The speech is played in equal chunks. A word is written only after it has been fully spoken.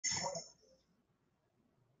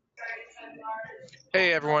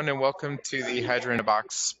Hey everyone, and welcome to the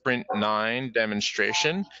Hydra-in-a-Box Sprint 9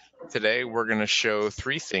 demonstration. Today we're going to show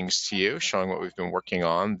three things to you, showing what we've been working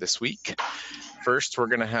on this week. First, we're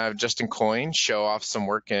going to have Justin Coyne show off some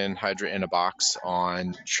work in Hydra-in-a-Box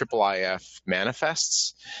on IIIF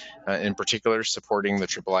manifests, in particular supporting the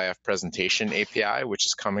IIIF presentation API, which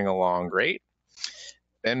is coming along great.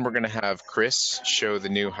 Then we're going to have Chris show the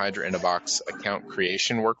new Hydra-in-a-Box account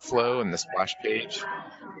creation workflow in the splash page.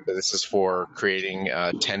 So this is for creating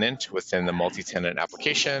a tenant within the multi-tenant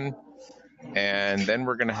application. And then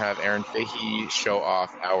we're going to have Erin Fahey show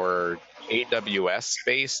off our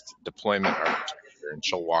AWS-based deployment architecture, and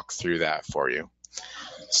she'll walk through that for you.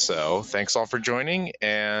 So thanks all for joining.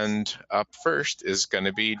 And up first is going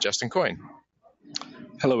to be Justin Coyne.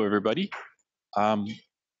 Hello, everybody.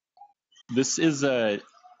 This is a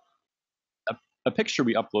picture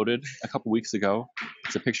we uploaded a couple weeks ago.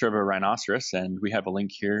 It's a picture of a rhinoceros, and we have a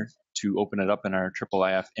link here to open it up in our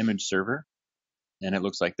IIIF image server. And it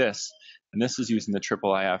looks like this. And this is using the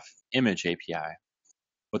IIIF image API.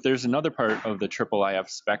 But there's another part of the IIIF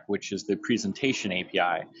spec, which is the presentation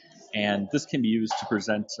API. And this can be used to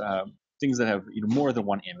present things that have more than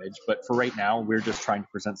one image. But for right now, we're just trying to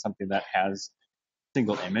present something that has a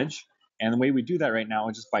single image. And the way we do that right now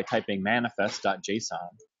is just by typing manifest.json.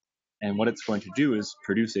 And what it's going to do is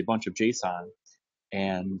produce a bunch of JSON.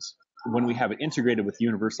 And when we have it integrated with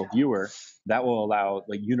Universal Viewer, that will allow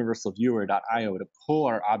like universalviewer.io to pull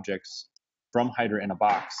our objects from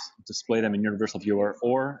Hydra-in-a-Box, display them in Universal Viewer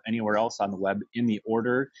or anywhere else on the web in the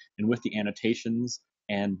order and with the annotations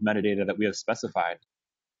and metadata that we have specified.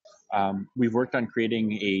 We've worked on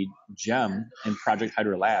creating a gem in Project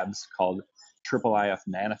Hydra Labs called IIIF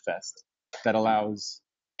Manifest that allows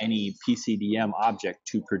any PCDM object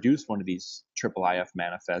to produce one of these IIIF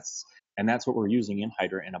manifests, and that's what we're using in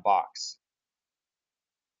Hydra-in-a-Box.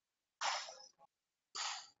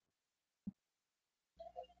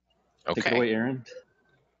 Okay. Take it away, Aaron.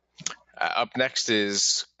 Up next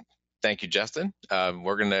is, thank you, Justin.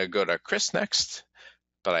 We're going to go to Chris next,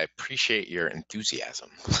 but I appreciate your enthusiasm.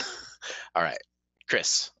 All right,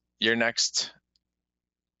 Chris, you're next.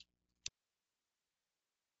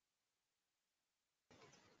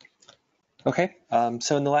 Okay,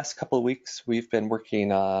 so in the last couple of weeks, we've been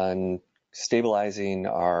working on stabilizing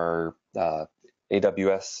our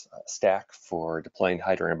AWS stack for deploying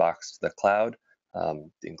Hydra-in-a-Box to the cloud,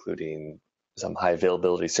 including some high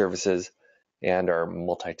availability services and our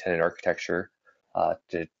multi-tenant architecture.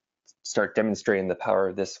 To start demonstrating the power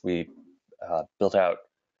of this, we built out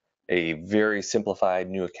a very simplified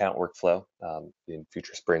new account workflow. In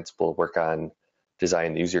future sprints, we'll work on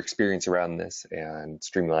design the user experience around this and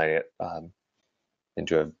streamline it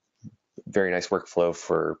into a very nice workflow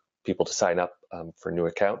for people to sign up for new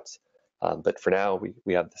accounts. But for now,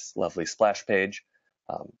 we have this lovely splash page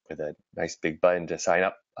with a nice big button to sign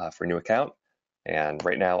up for a new account. And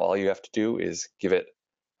right now, all you have to do is give it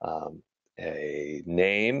a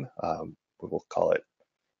name. We will call it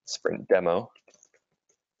Sprint Demo.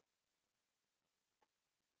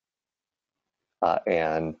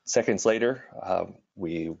 And seconds later,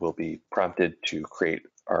 we will be prompted to create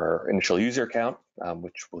our initial user account,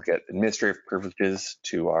 which will get administrative privileges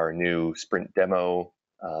to our new Sprint Demo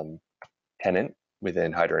tenant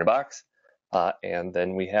within Hydra-in-a-Box. And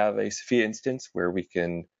then we have a Sophia instance where we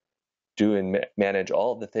can do and manage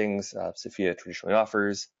all of the things Sophia traditionally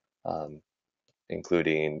offers,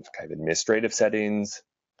 including kind of administrative settings,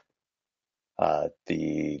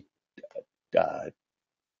 the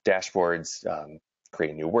dashboards,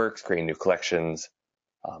 creating new works, creating new collections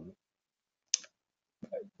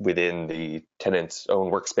within the tenant's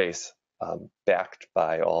own workspace, backed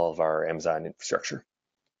by all of our Amazon infrastructure.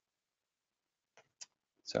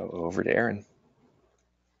 So over to Aaron.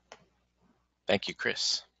 Thank you,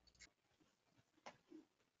 Chris.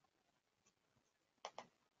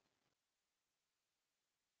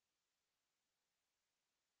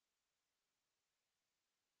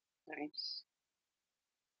 Nice.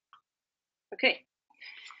 Okay.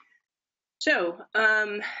 So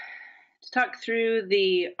to talk through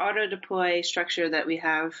the auto deploy structure that we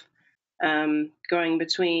have going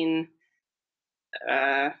between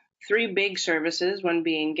three big services, one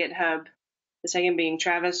being GitHub, the second being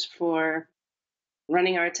Travis for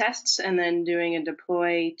running our tests, and then doing a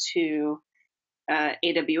deploy to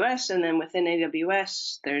AWS, and then within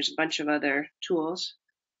AWS, there's a bunch of other tools.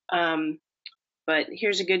 But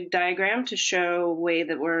here's a good diagram to show a way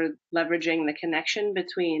that we're leveraging the connection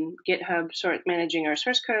between GitHub managing our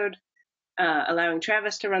source code, allowing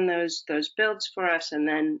Travis to run those builds for us, and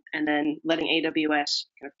then letting AWS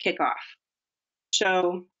kind of kick off.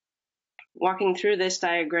 So walking through this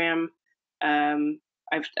diagram,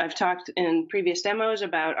 I've talked in previous demos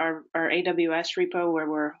about our AWS repo where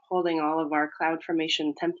we're holding all of our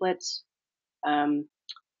CloudFormation templates,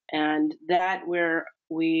 and that where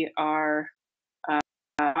we are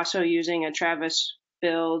also using a Travis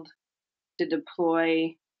build to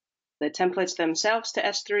deploy the templates themselves to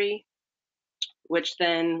S3, which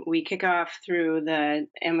then we kick off through the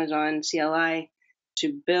Amazon CLI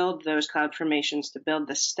to build those CloudFormations, to build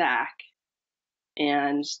the stack.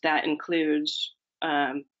 And that includes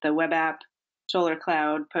the web app, Solar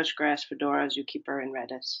Cloud, Postgres, Fedora, Zookeeper, and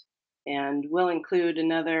Redis. And we'll include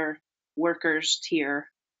another workers tier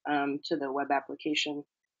to the web application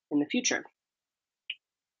in the future.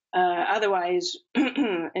 Otherwise,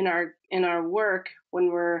 in our work,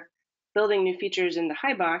 when we're building new features in the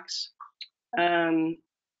Hybox, the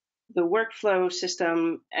workflow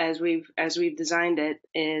system as we've designed it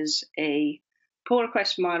is a pull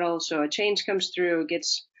request model. So a change comes through,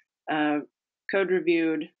 gets code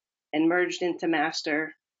reviewed and merged into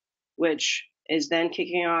master, which is then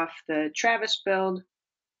kicking off the Travis build.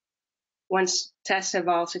 Once tests have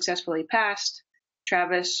all successfully passed,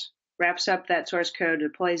 Travis wraps up that source code,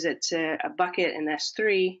 deploys it to a bucket in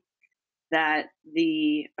S3 that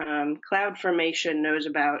the CloudFormation knows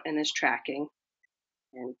about and is tracking.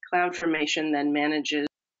 And CloudFormation then manages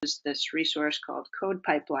this resource called Code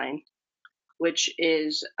Pipeline, which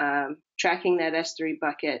is tracking that S3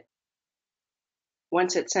 bucket.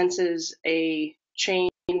 Once it senses a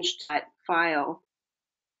change to that file,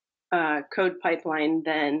 Code Pipeline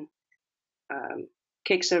then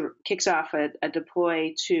kicks off a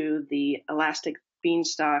deploy to the Elastic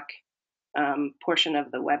Beanstalk portion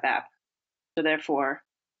of the web app. So therefore,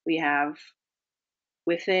 we have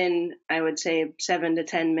within, I would say, 7 to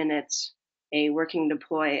 10 minutes, a working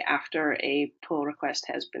deploy after a pull request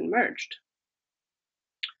has been merged.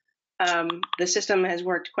 The system has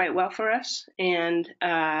worked quite well for us, and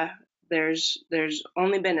there's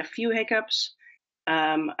only been a few hiccups.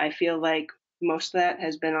 I feel like most of that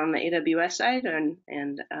has been on the AWS side,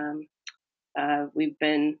 and we've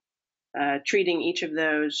been treating each of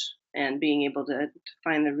those and being able to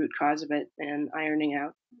find the root cause of it and ironing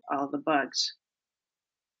out all the bugs.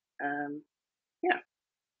 Yeah,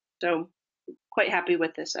 so quite happy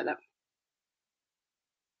with this setup.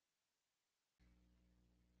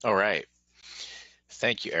 All right.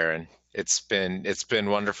 Thank you, Aaron. It's been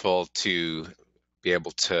wonderful to be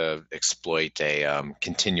able to exploit a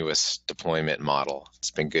continuous deployment model.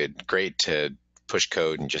 It's been great to push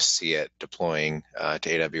code and just see it deploying to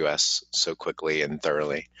AWS so quickly and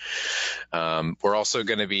thoroughly. We're also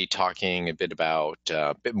going to be talking a bit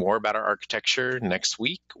more about our architecture next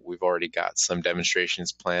week. We've already got some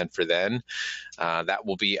demonstrations planned for then. That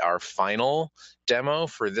will be our final demo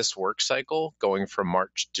for this work cycle, going from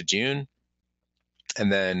March to June. And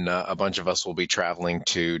then a bunch of us will be traveling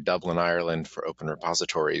to Dublin, Ireland for open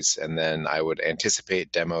repositories. And then I would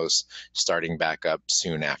anticipate demos starting back up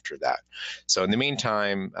soon after that. So in the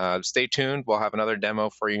meantime, stay tuned. We'll have another demo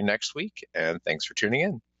for you next week. And thanks for tuning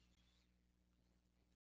in.